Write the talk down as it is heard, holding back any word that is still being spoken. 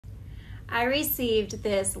I received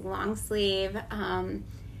this long sleeve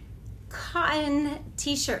cotton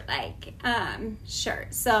t-shirt like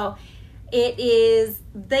shirt. So it is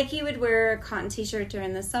like you would wear a cotton t-shirt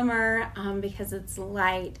during the summer because it's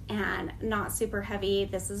light and not super heavy.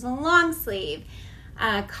 This is a long sleeve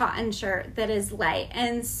cotton shirt that is light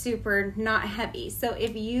and super not heavy. So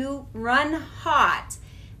if you run hot,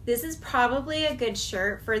 this is probably a good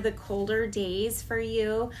shirt for the colder days for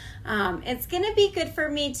you. It's gonna be good for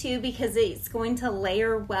me too because it's going to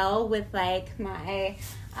layer well with like my,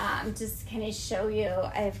 just kind of show you,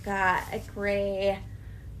 I've got a gray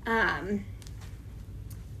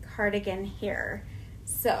cardigan here.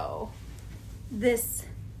 So this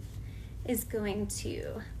is going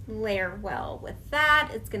to layer well with that.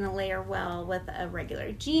 It's going to layer well with a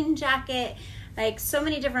regular jean jacket. Like so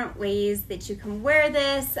many different ways that you can wear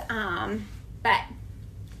this. But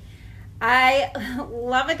I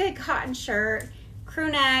love a good cotton shirt, crew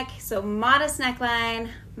neck, so modest neckline,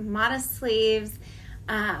 modest sleeves,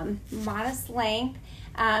 modest length.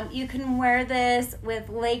 You can wear this with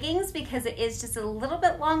leggings because it is just a little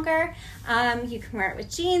bit longer. You can wear it with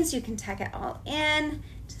jeans. You can tuck it all in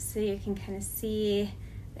just so you can kind of see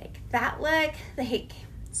like that look. Like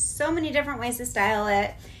so many different ways to style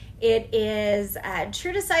it. It is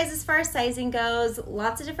true to size as far as sizing goes.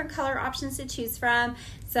 Lots of different color options to choose from.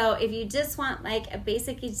 So if you just want like a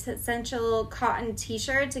basic essential cotton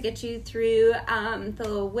t-shirt to get you through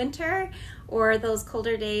the winter or those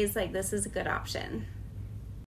colder days, like this is a good option.